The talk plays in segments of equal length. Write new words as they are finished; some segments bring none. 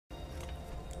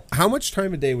How much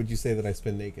time a day would you say that I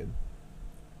spend naked?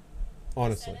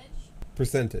 Honestly.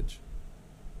 Percentage.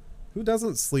 Who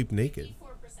doesn't sleep naked?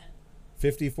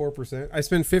 54%. I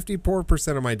spend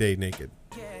 54% of my day naked.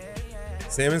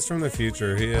 Sam is from the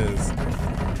future. He is.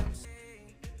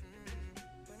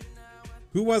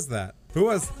 Who was that? Who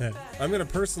was that? I'm gonna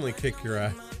personally kick your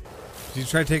ass. Did you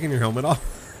try taking your helmet off?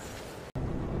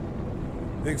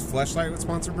 You think Fleshlight would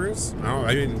sponsor Bruce? No,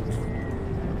 I mean,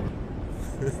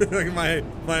 like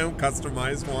my own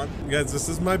customized one. Guys, this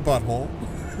is my butthole.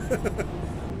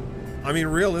 I mean,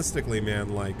 realistically, man,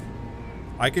 like,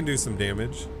 I can do some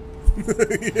damage.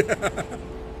 Yeah.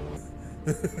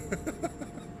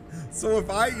 So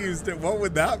if I used it, what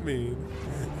would that mean?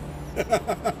 It's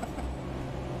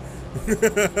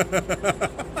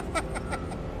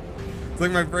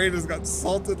like my brain has got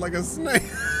salted like a snake.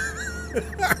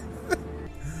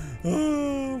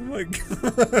 Oh my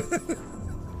god.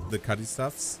 The cutty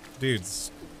stuffs?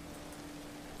 Dudes.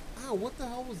 Ow, what the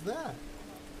hell was that?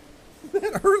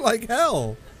 That hurt like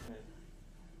hell.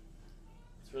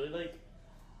 It's really like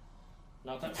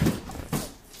not that.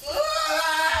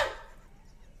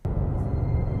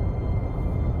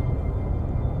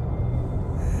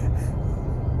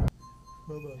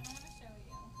 Hold on. I want to show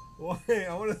you. Why?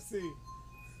 I want to see.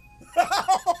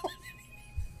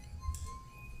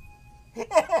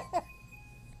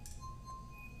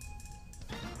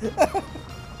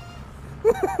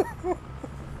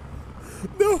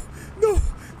 No, no.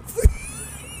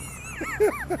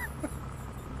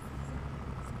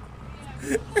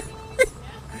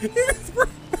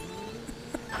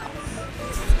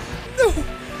 No.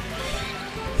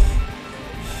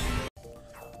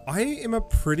 I am a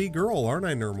pretty girl, aren't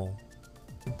I, Normal?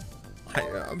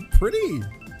 I'm pretty.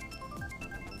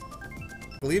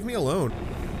 Leave me alone.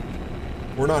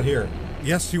 We're not here.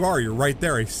 Yes, you are. You're right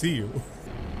there. I see you.